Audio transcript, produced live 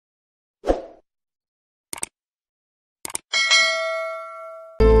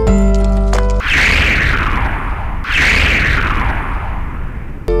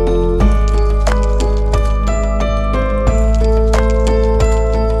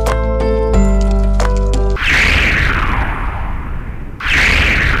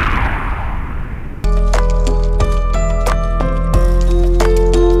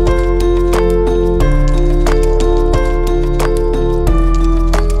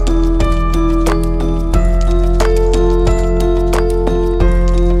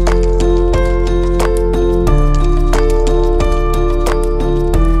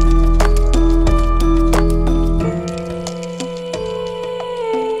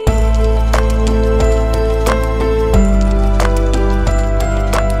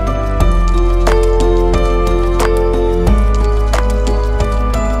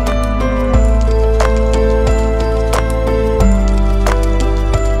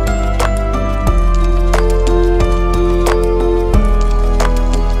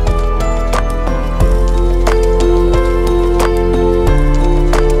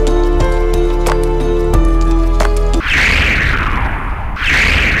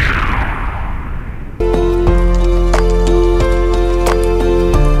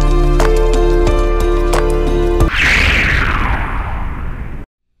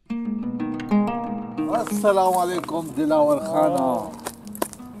السلام علیکم دلاور خانه.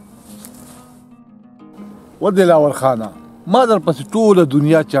 و دلاور خانه ما در پسې ټوله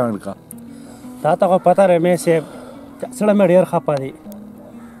دنیا چاڼ کا. تا ته خو پته رمې صاحب زړه مې ډېر خفه دی.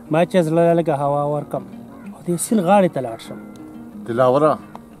 ما چې زړه لږه هوا ورکم او دې سیند غاړې ته لاړ شم. دلاوره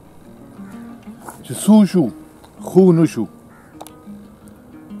چې سو شو خو نه شو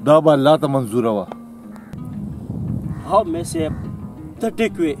دا به الله ته منظوره وه. هو مې صاحب ته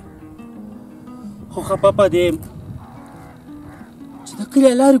ټیک وې خو خفه په دې چې د کلي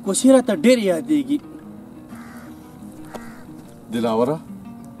لارې کوڅې راته ډېر یادېږي. دلاوره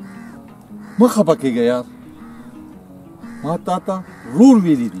مه خفه کېږه یار، ما تا ته رور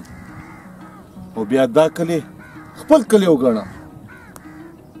ویلي دي او بیا دا کلی خپل کلی وګڼه،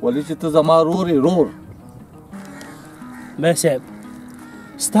 ولې چې ته زما رور یې رور. مې صاحب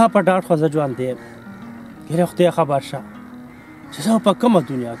ستا په ډاډ خو زه ژوند یم، ګیره خدای خبر شه چې زه په کومه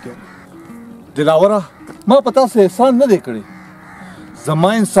دنیا کې یم. دلاوره ما په تاسو احسان نه دی کړی، زما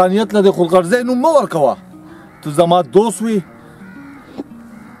انسانیت له د خلغرضۍ نوم مه ورکوه. ته زما دوست وې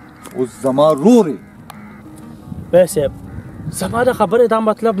اوس زما رور یې. مې صاحب زما د خبرې دا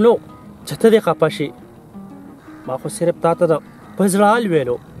مطلب نو چې ته دې خفه شي، ما خو صرف تا ته د په زړه حال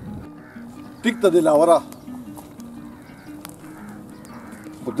ویلو. ټیک ته دلاوره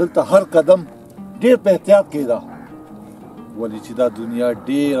خو دلته هر قدم ډېر په احتیاط کېده، ولې چې دا دنیا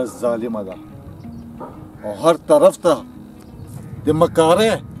ډېره ظالمه ده او هر طرف ته د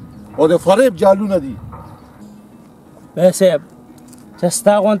مکارۍ او د فریب جالونه دي. مې صاحب چې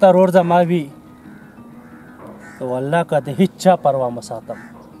ستا غونته رور زما وي نو والله که د هېڅ چا پروا مه ساتم.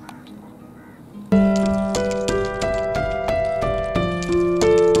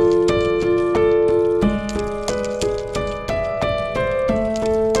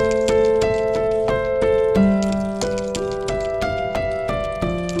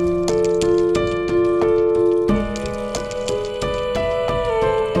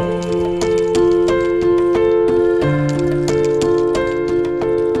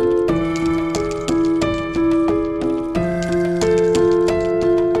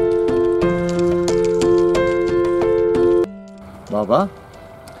 بابا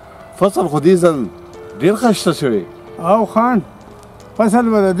فصل خو دې ځل ډېر ښایسته شوی. او خان فصل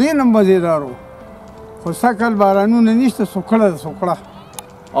به د دې نه مزېدار و، خو سږ بارانونه نشته، سوکړه ده سوکړه.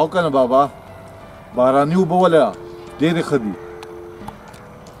 او که نه بابا باراني اوبه ولې ډېرې ښه دي.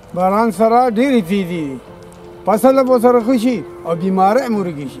 باران سره ډېرې تیزې دي، فصل به سره ښه شي او بیمارۍ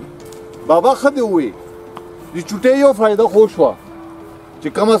مرګي شي. بابا ښه دې ووې د چوټۍ یو فایده خو شوه چې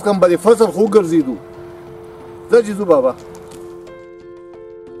کم از کم به د فصل خو ګرځېدو. ځه چې ځو بابا.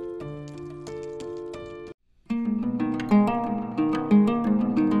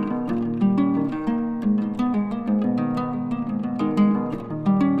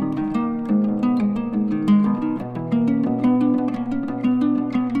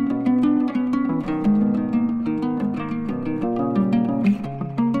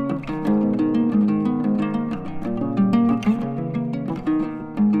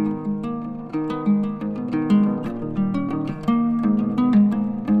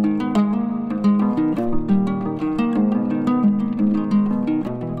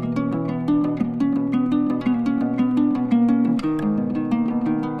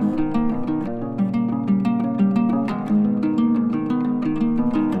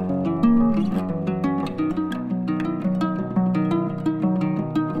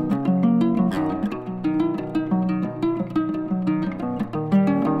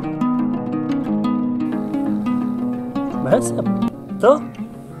 ته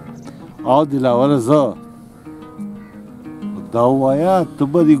او دلاوره زه دا ووایه ته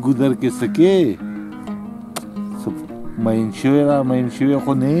به دې ګودر کې څه کې مین شوې را مین شوې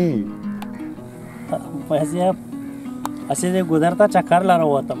خو نه یې. صاحب هسې دې ګودر ته چکر لا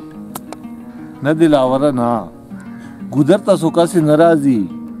راوتم. نه دلاوره نه ګودر ته څوک هسې نه راځي،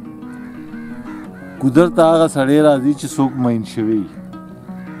 ګودر ته هغه سړی راځي چې څوک مین شوی.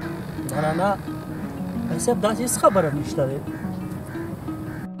 نه نه صاحب داسې هېڅ خبره نشته دی.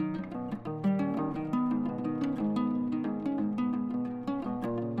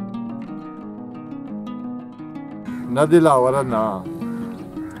 نه دلاوره نه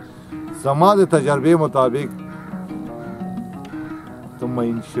زما د تجربې مطابق ته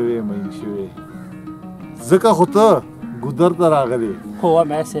مین شوې ځکه خو ته ګودر ته راغلې. هو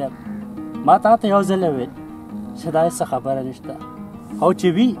مې صاحب ما تا ته یو ځل وویل چې دا هېڅ خبره نشته او چې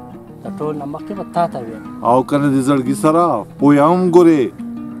وي د ټول نه مخکې به تا ته ویم. او که نه د زړګي سره پویه هم ګورې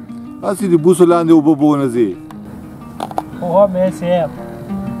هسې د بوسو لاندې اوبه به ونه ځې. هو مې صاحب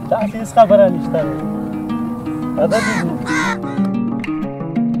داسې هېڅ خبره نشته دی. راځه چې ځو.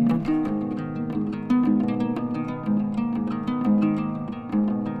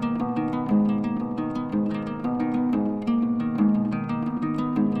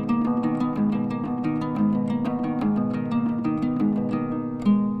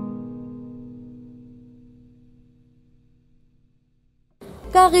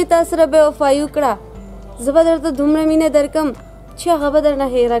 هغې تا سره بې وفایي وکړه زه به درته دومره مینه درکم چې هغه به درنه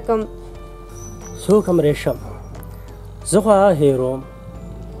هېره کم. څوک هم ریشم زه خو هغه هېروم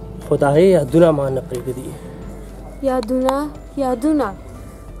خو د هغې یادونه ما نه پرېږدي. یادونه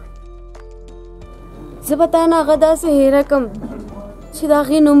زه به تا نه هغه داسې هېره کم چې د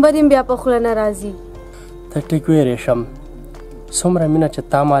هغې نوم به دې بیا په خوله نه راځي. ته ټیک وې ریشم څومره مینه چې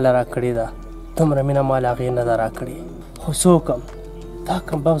تا ماله راکړې ده دومره مینه ما له هغې نه ده راکړې. خو څوک هم دا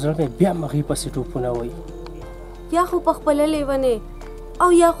کمبخت زړه دی بیا هم هغې پسې ټوپونه وایي. یا خو په خپله لیونې او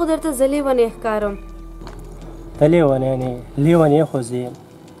یا خو درته زه لیونې ښکارم. ته لیونی نه لیونی خو زه یم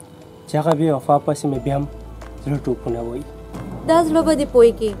چې هغه بې وفا پسې مې بیا هم زړه ټوپونه وایي. دا زړه به دې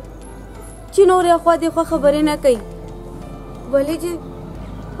پوه کړي چې نورې اخوا دېخوا خبرې نه کوي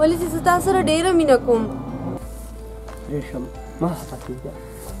ولې چې زه تا سره ډېره مینه کوم. ریشم ما خفه کېږه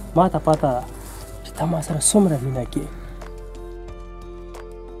ما ته پته ده چې ته ما سره څومره مینه کې.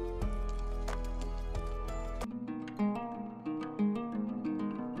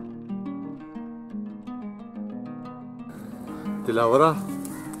 دلاوره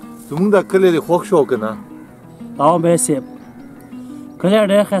زمونږ دا کلی دې خوښ شو که نه؟ او بې صاحب کلی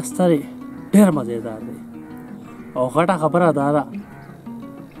ډېر ښایسته دی ډېر مزېدار دی او غټه خبره دا ده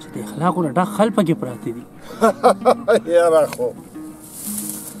چې د اخلاقو نه ډک خل پکې پراته دي. یاره خو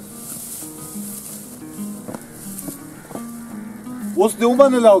اوس دې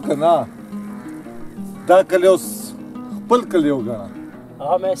ومنله او که نه دا کلی اوس خپل کلی وګڼه.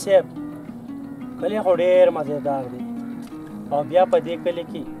 او مې صاحب کلی خو ډېر مزېدار دی او بیا په دې کلي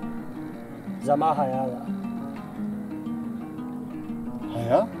کې زما حیا ده.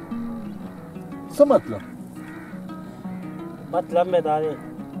 حیا څه مطلب؟ مطلب مې دا دی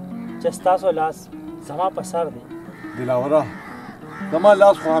چې ستاسو لاس زما په سر دی. دلاوره زما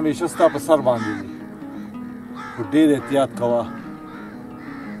لاس خو همیشه ستا په سر باندې دی خو ډېر احتیاط کوه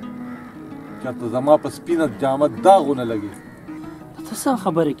چېرته زما په سپینه جامه داغ ونه لګي. ته څه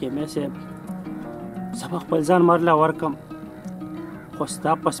خبرې کوې مې صاحب زه به خپل ځان مرله ورکم خو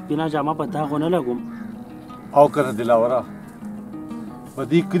ستا په سپینه جامه به داغ ونه لګوم. او که نه دلاوره په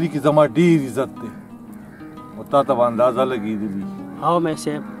دې کلي کې زما ډېر عزت دی او تا ته به اندازه لګېدلي. او مې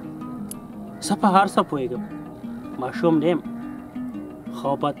صاحب زه په هر څه پوهېږم ماشوم نه یم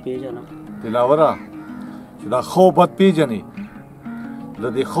ښه بد پېژنم. دلاوره چې دا ښه بد پېژنې د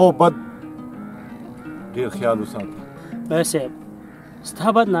دې ښه بد ډېر خیال وساته. مې صاحب ستا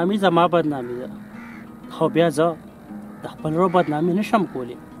بدنامي زما بدنامي ده خو بیا زه د خپل ورور بدنامي نشم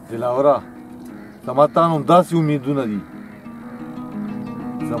کولی. دلاوره زما تا نه همداسې امیدونه دي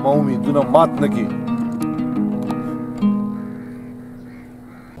زما امیدونه مات نه کړي.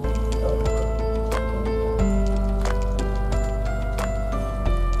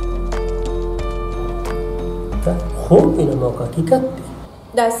 خوب وینم او که حقیقت دی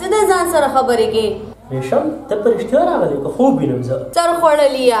دا څه د ځان سره خبرې کې ریشم ته په رښتیا راغلی که خوب وینم زه سر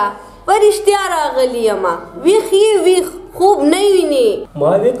خوړلی یا په رښتیا راغلی یمه ویښ یې ویښ خوب نه وینې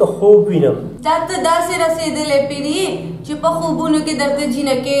ما وې که خوب وینم تا ته داسې رسېدلی پیر یې چې په خوبونو کې درته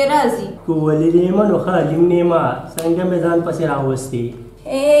جینکې راځي. که ولې دې یم نو خالیم نیمه څنګه مې ځان پسې راوستې.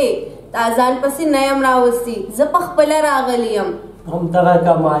 تا ځان پسې نه یم راوستي زه په خپله راغلی یم. همدغه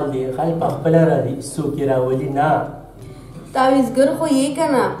کمال دی خلک په خپله راځي څوک یې راولي نه. تعویذګر خو یې که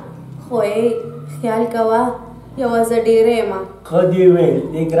نه خو خیال کوه یوه زه ډېره یم. ښه دې ویل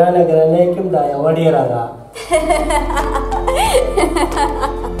دې ګرانه ګرانۍ کې هم دا یوه ډېره ده.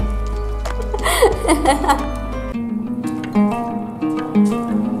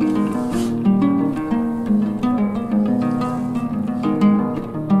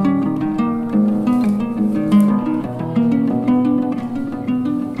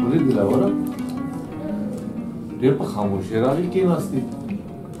 ډېر په خاموشۍ راغلې کېناستې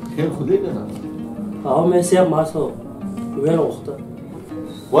خیر خو دی که نه؟ او مې صاحب ما څه ویل غوښته.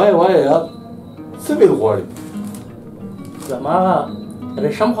 وایه یار څه ویل غواړې؟ زما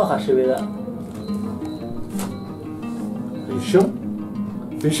ریشم خوښه شوې ده.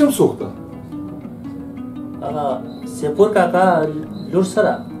 ریشم څوک ده؟ هغه سیپور کاکا لور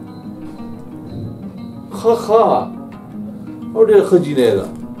سره. ښه او ډېره ښه جینۍ ده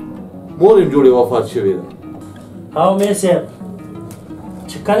مور یې جوړې وفات شوې ده. او مې صاحب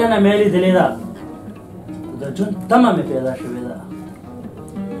چې کله نه مې لیدلې ده د ژوند تمه مې پیدا شوې ده.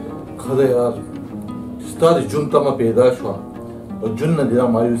 ښه ده یار چې ستا د ژوند تمه پیدا شوه او ژوند نه دې دا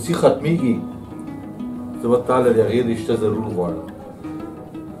مایوسي ختمېږي زه به تا له د هغې رشته ضرور غواړم.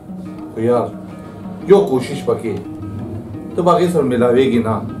 خو یار یو کوشش وکړې ته به هغې سره میلاوېږې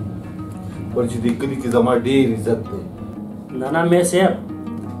نه ولې چې دې کلي کې زما ډېر عزت دی. نه مې صاحب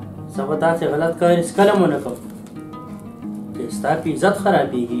زه به داسې غلط کار هېڅکله مو نه کوم چې ستا په عزت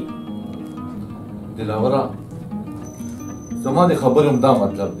خرابېږي. دلاوره زما د خبرې هم دا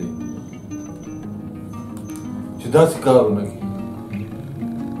مطلب دی چې داسې کارونه کوي.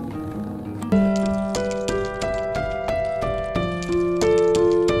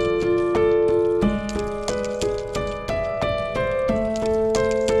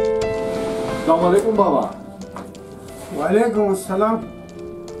 السلام علیکم بابا. وعلیکم السلام.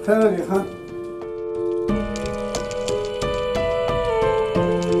 خیر دی خان.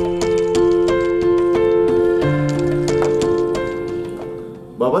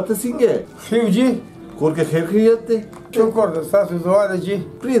 بابا ته څنګه خیو جی کور کې خیر خیریت دی؟ شکر د ستاسو دعا ده جی.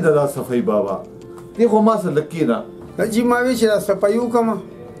 پرېږده دا صفایي بابا، دې خو ما سره لږ کښېنه. جی ما وی چې دا صفایي وکړم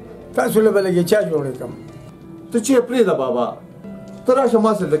تاسو له به لږې چا جوړې کړم. ته چې پرېږده بابا، ته راشه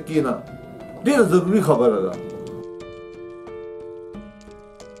ما سره لږ کښېنه، ډېره ضروري خبره ده.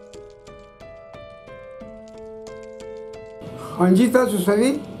 خانجي تاسو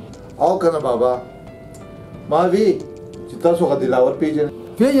سوي او که نه بابا، ما وی چې تاسو هغه دلاور پېژنئ.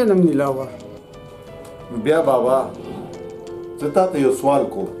 پیژنم دلاور. بیا بابا زه تا ته یو سوال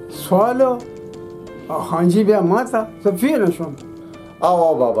کوم. سوال؟ خانجي بیا ما ته زه پوه نه شوم.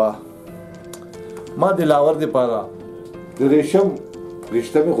 او بابا، ما دلاور دپاره د ریشم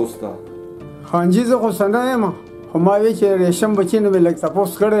رشته مې غوسته. خانجي زه غوسه نه یم، خو ما وی چې ریشم بچي نه مې لږ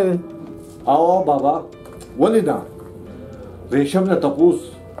تپوس کړی دی. او بابا ولې نه؟ ریشم نه تپوس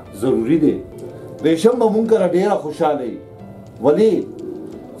ضروري دی. ریشم به مونږ کره ډېره خوشحاله وي، ولې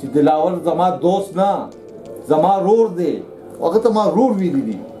چې دلاور زما دوست نه، زما رور دی. هغه ته ما رور ویلي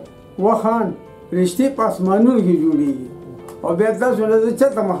دي. و خان رشتې په اسمانونو کې جوړېږي او بیا تاسو نه زه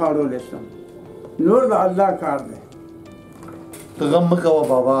چېرته مخ اړولی شم. نور د الله کار دی. ته غم مه کوه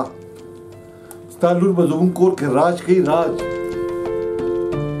بابا، ستا لور به زموږ کور کې راج کوي، راج.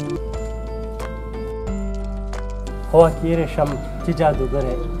 خو کې ریشم چې جادوګر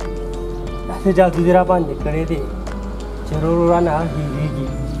یې، داسې جادو دې را باندې کړی دی چې ورو ورو رانه هېرېږي.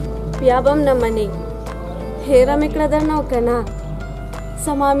 بیا به هم نه منې، هیره مې کړه درنه او که نه،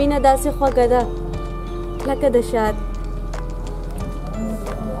 زما مینه داسې خوږه ده لکه د شات.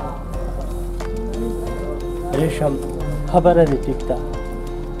 ریشم خبره دې ټیک ده،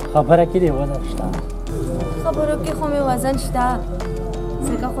 خبره کې دې وزن شته. خبرو کې خو مې وزن شته،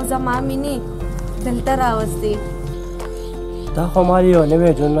 ځکه خو زما مینې دلته راوستې. دا خو ما یو نوی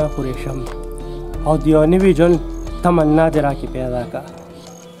ژوند راکړو ریشم، او د یو نوي ژوند تمنا دې راکې پیدا کړه.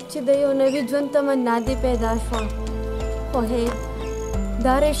 چې د یو نوي ژوند تمنا دې پیدا شوه، خو هیر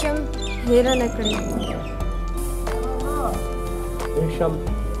دا ریشم هیره نه کړې. ریشم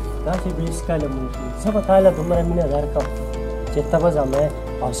داسې 20 کاله مونږ زه به تا له دومره مینه درکړم چې ته به زما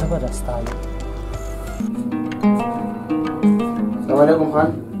او زه به رستا یم. السلام علیکم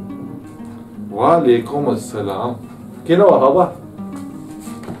خان. وعلیکم السلام. کینه وه بابا،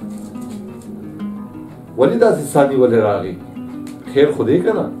 ولې داسې سادي ولې راغی؟ خیر خو دی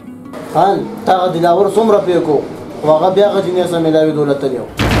که نه؟ خان تا هغه دلاور څومره پې کو، خو هغه بیا هغه جنۍ سره میلاوي دولتن یو.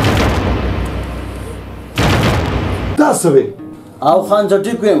 دا څه وې؟ او خان زه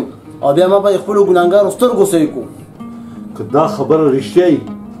ټیک ویم، او بیا ما په خپلو ګناهګارو سترګو صحیح کو. که دا خبره رښتیا وي،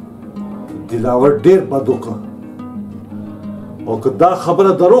 دلاور ډېر بد وکړه، او که دا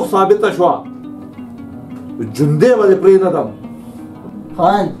خبره دروغ ثابته شوه، جندې به دې پرېنږدم.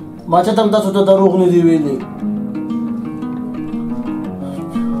 خان ما چاته هم تاسو ته دروغ نه دي ویلي.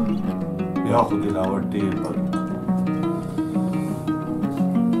 بیا خو دلاور ډېر بد وکړه.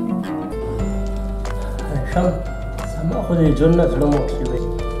 ریشم زما خو د ژوند نه زړه موړ شوی.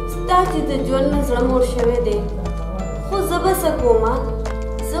 ستا چې د ژوند نه زړه موړ شوی دی، خو زه به څه کومه؟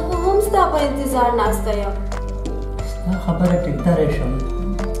 زه خو هم ستا په انتظار ناسته یم. ستا خبره ټیک ده ریشم،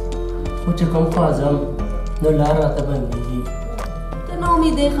 خو چې کوم خوا ځم نو لار راته بندېږي. ته نه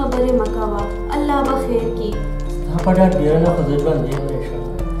امیدې خبرې مه کوه، الله به خیر کړي. ستا په ډاډ ډېره نه خو زه ژوند یم ریشم.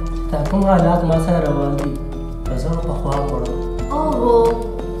 ستا کوم حالات ما سره روان دي، که زه په خوا وړم. اوهو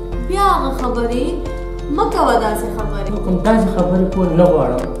بیا هغه خبرې مه کوه، داسې خبرې. کوم داسې خبرې کول نه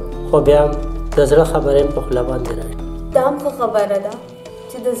غواړم، خو بیا هم د زړه خبرې مې په خوله باندې راشي. دا هم ښه خبره ده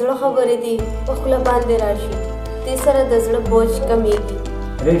چې د زړه خبرې دې په خوله باندې راشي، دې سره د زړه بوج کمیږي.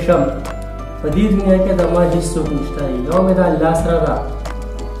 ریشم په دې دنیا کې د ما هېڅ څوک نشته، یو مې د الله سره ده.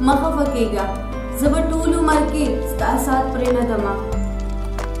 مه خفه کېږه، زه به ټول عمر کې ستا سات پرېنږدم.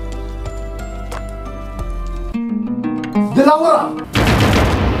 دلاوره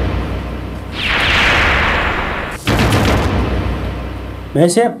مې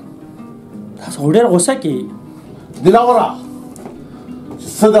صاحب تاسو خو ډېر غوسه کېږئ. دلاوره چې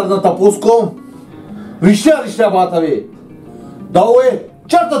څه درنه تپوس کوم، رښتیا رښتیا ماته وې. دا ووایې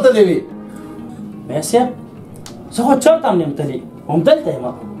چېرته تللی وې؟ مې صاحب زه خو چېرته هم نه یم تللی همدلته یم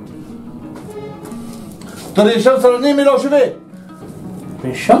ته ریشم سره نه میلاو شوې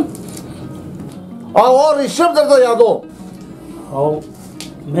ریشم او ریشم درته یادوم او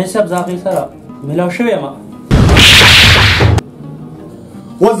مې صاحب زه هغې سره میلاو شوی یم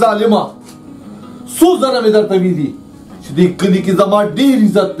و ظالمه څو ځله مې درته ویلي چې دې کلي کې زما ډېر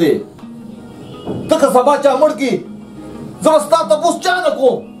عزت دی ته که سبا چا مړ کړي زه به ستا تپوس چا نه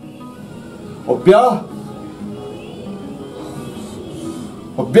کوم او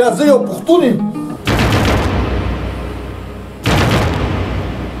بیا زه یو پښتون یم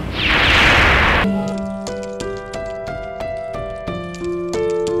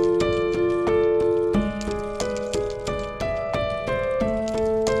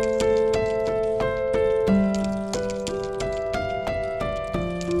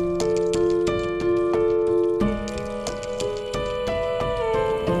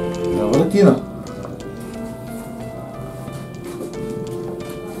کېنه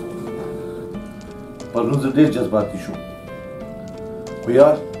پرون زه ډېر جذباتي شوم خو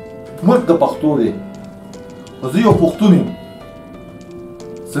یار ملک د پښتو دی زه یو پښتون یم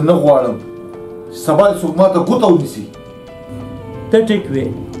زه نه غواړم چې سبا یې څوک ماته ګوته ونیسي ته ټیک وې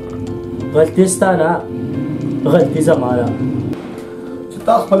غلطي ستا نه غلطي زما ده چې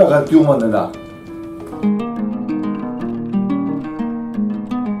تا خپله غلطي ومنله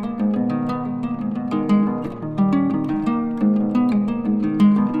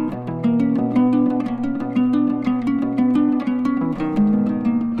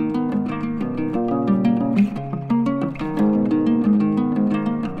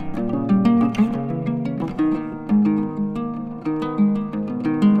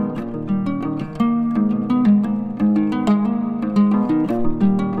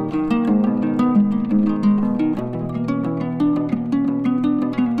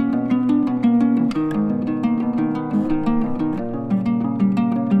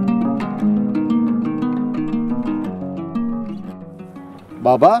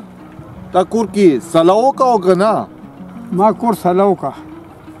بابا تا کور کې سلاو کا او که نه ما کور سلاو کا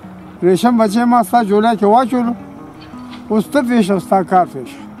ریشم بچې ما ستا جولی کې واچولو اوس ته پیش او ستا کار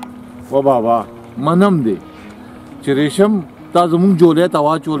پیش و بابا منم دی چې ریشم تا زمونږ جولی ته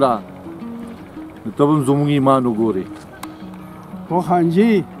واچوله نو ته به هم زمونږ ایمان وګورې و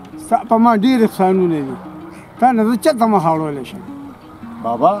خانجي ستا په ما ډېر احسانونه دي تا نه زه چېرته مخ اړولی شم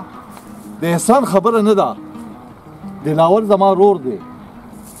بابا د احسان خبره نه ده دلاور زما رور دی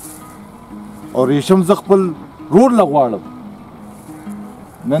او ریشم زه خپل رور له غواړم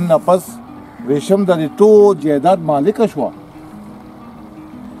نن نه پس ریشم د دې ټول جایداد مالکه شوه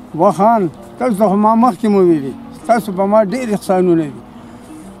و خان تاسو خو ما مخکې مو ویلي ستاسو په ما ډېر احسانونه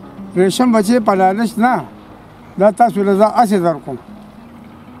دي ریشم بچې په لالچ نه دا تاسو له زه هسې درکوم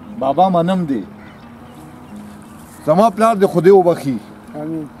بابا منم دی زما پلار د خدای وبخي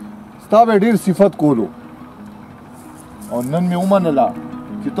امین ستا به ډېر صفت کولو او نن مې ومنله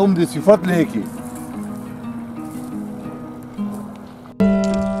چې ته هم دې صفت لیکې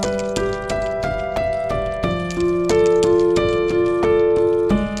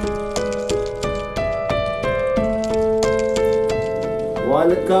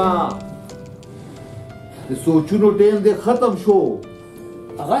والکا د سوچونو ټیم دې ختم شو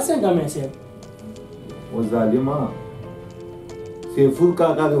هغه څنګه مې صاحب و ظالمه سیفور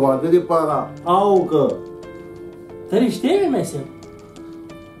کاکا د واده دپاره او که ته رښتیا وې مې صاحب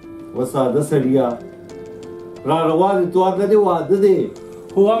و ساده سړیا را روان اتوار نه دی واده دی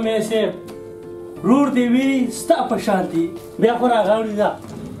هو مې صاحب رور دې وي ستا په شان دي بیا خو راغلی ده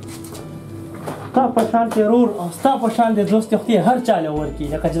ستا په شان دې رور او ستا په شان دې دوست خو هر چا له ورکړي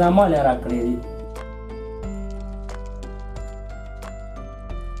لکه چې دا ما له راکړی دي